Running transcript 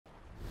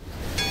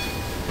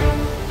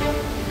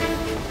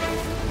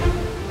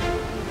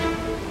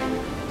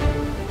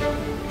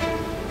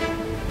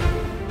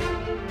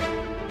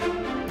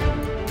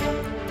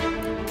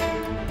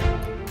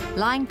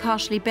Lying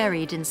partially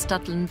buried in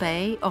Studland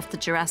Bay off the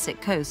Jurassic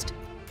coast,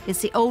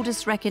 it's the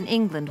oldest wreck in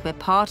England where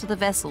part of the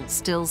vessel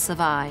still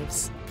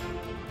survives.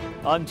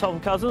 I'm Tom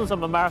Cousins,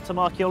 I'm a maritime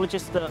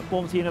archaeologist at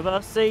Mortar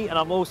University, and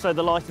I'm also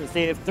the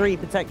licensee of 3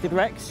 protected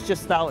wrecks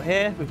just out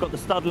here. We've got the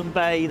Studland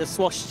Bay, the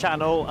Swash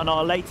Channel, and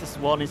our latest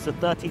one is the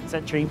 13th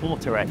century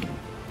Mortar wreck.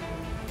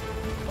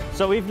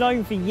 So we've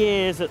known for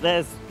years that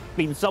there's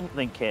been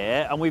something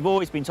here, and we've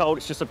always been told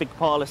it's just a big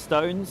pile of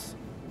stones.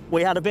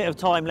 We had a bit of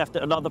time left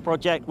at another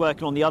project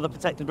working on the other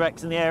protected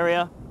wrecks in the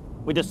area.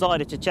 We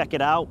decided to check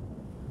it out.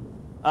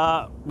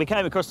 We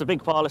came across a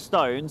big pile of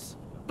stones,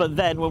 but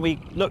then when we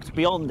looked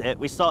beyond it,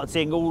 we started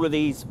seeing all of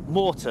these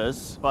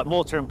mortars, like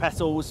mortar and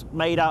pestles,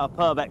 made out of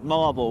Purbeck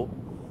marble.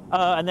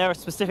 And they're a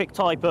specific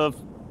type of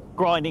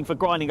grinding for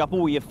grinding up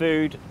all your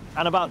food.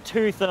 And about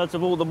 2/3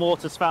 of all the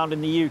mortars found in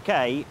the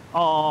UK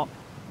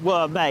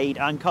were made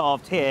and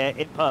carved here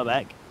in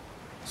Purbeck.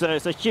 So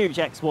it's a huge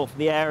export for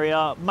the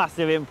area,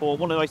 massive import,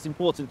 one of the most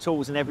important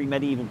tools in every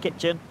medieval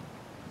kitchen.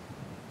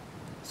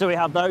 So we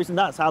have those, and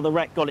that's how the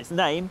wreck got its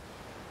name,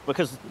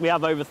 because we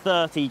have over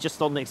 30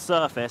 just on the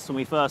surface when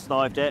we first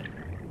dived it.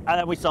 And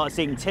then we started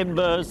seeing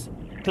timbers,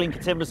 clinker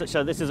timbers that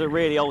show this is a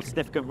really old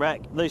significant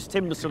wreck. Those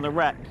timbers from the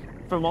wreck,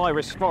 from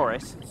Irish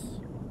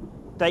forests,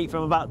 date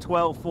from about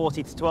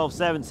 1240 to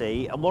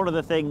 1270. And one of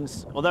the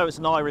things, although it's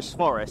an Irish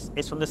forest,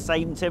 it's from the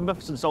same timber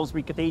from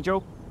Salisbury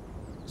Cathedral.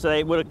 So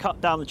they would have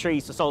cut down the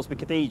trees to Salisbury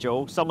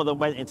Cathedral. Some of them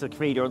went into the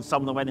cathedral and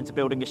some of them went into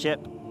building a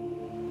ship.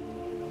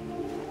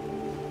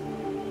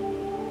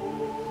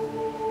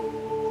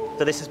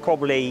 So this is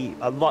probably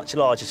a much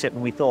larger ship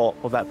than we thought,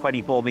 about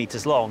 24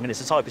 metres long, and it's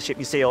the type of ship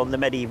you see on the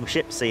medieval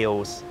ship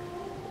seals,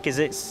 because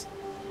it's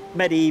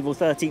medieval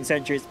 13th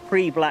century, it's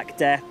pre-Black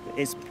Death,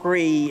 it's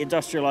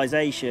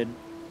pre-industrialisation,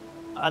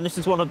 and this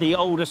is one of the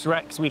oldest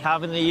wrecks we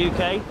have in the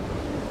UK.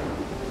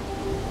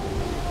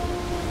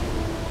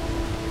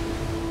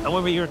 And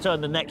when we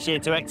returned the next year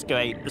to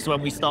excavate, that's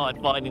when we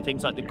started finding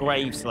things like the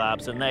grave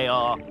slabs, and they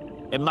are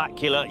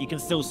immaculate. You can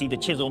still see the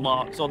chisel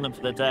marks on them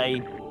for the day.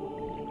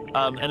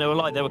 And they were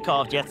like they were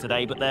carved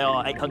yesterday, but they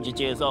are 800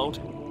 years old.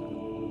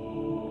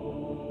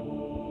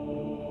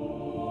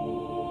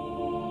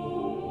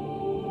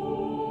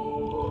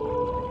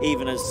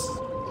 Even as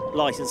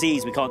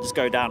licensees, we can't just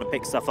go down and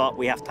pick stuff up.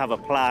 We have to have a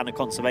plan, a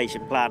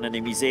conservation plan, and a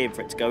museum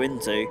for it to go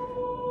into.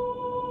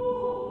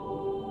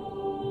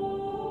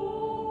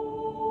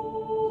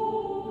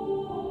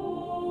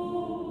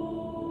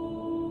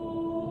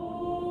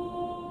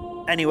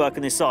 Any work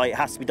on this site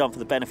has to be done for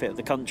the benefit of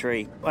the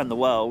country and the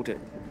world,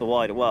 the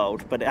wider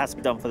world, but it has to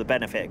be done for the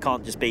benefit. It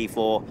can't just be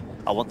for,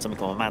 I want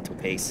something on a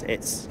mantelpiece.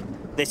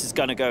 This is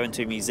going to go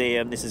into a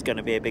museum, this is going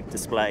to be a big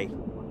display.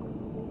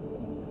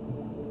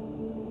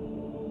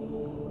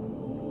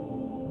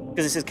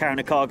 Because this is carrying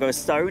a cargo of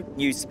stone,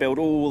 used to build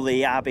all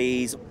the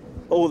abbeys,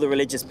 all the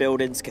religious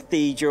buildings,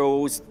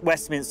 cathedrals.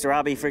 Westminster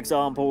Abbey, for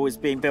example, is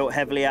being built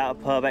heavily out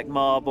of Purbeck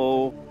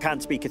marble.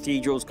 Canterbury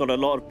Cathedral's got a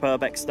lot of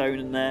Purbeck stone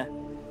in there.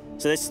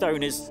 So this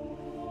stone is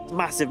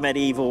massive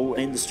medieval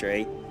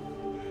industry,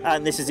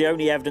 and this is the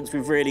only evidence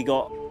we've really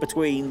got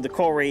between the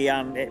quarry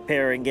and it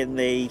appearing in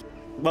the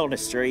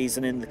monasteries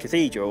and in the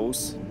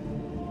cathedrals.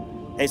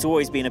 It's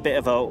always been a bit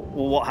of a,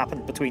 well, what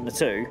happened between the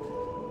two?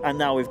 And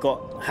now we've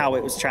got how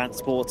it was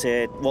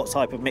transported, what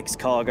type of mixed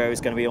cargo is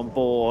going to be on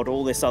board,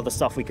 all this other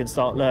stuff we can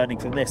start learning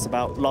from this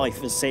about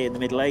life as sea in the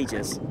Middle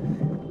Ages.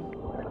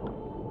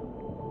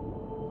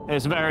 It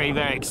was very,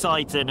 very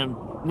exciting and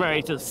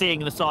very seeing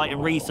the site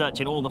and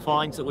researching all the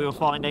finds that we were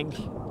finding.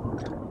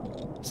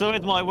 So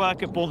with my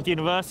work at Mortar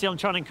University, I'm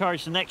trying to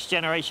encourage the next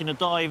generation of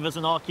divers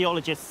and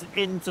archaeologists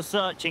into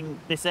searching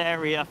this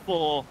area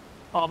for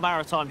our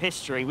maritime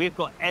history. We've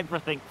got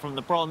everything from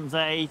the Bronze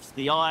Age,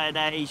 the Iron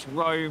Age,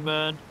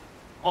 Roman,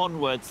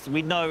 onwards,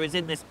 we know is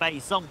in this bay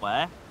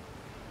somewhere,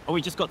 and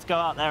we just got to go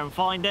out there and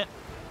find it.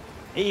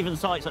 Even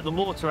sites like the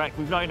Mortar wreck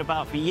we've known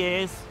about for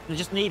years, we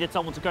just needed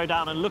someone to go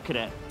down and look at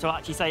it to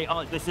actually say,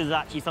 oh, this is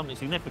actually something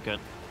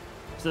significant.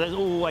 So there's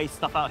always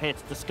stuff out here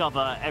to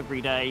discover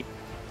every day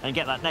and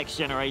get that next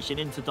generation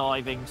into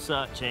diving,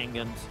 searching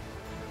and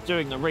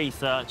doing the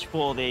research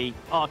for the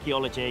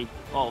archaeology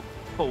of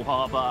Poole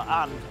Harbour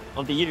and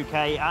of the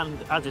UK and,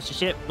 as a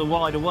ship, the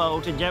wider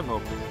world in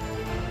general.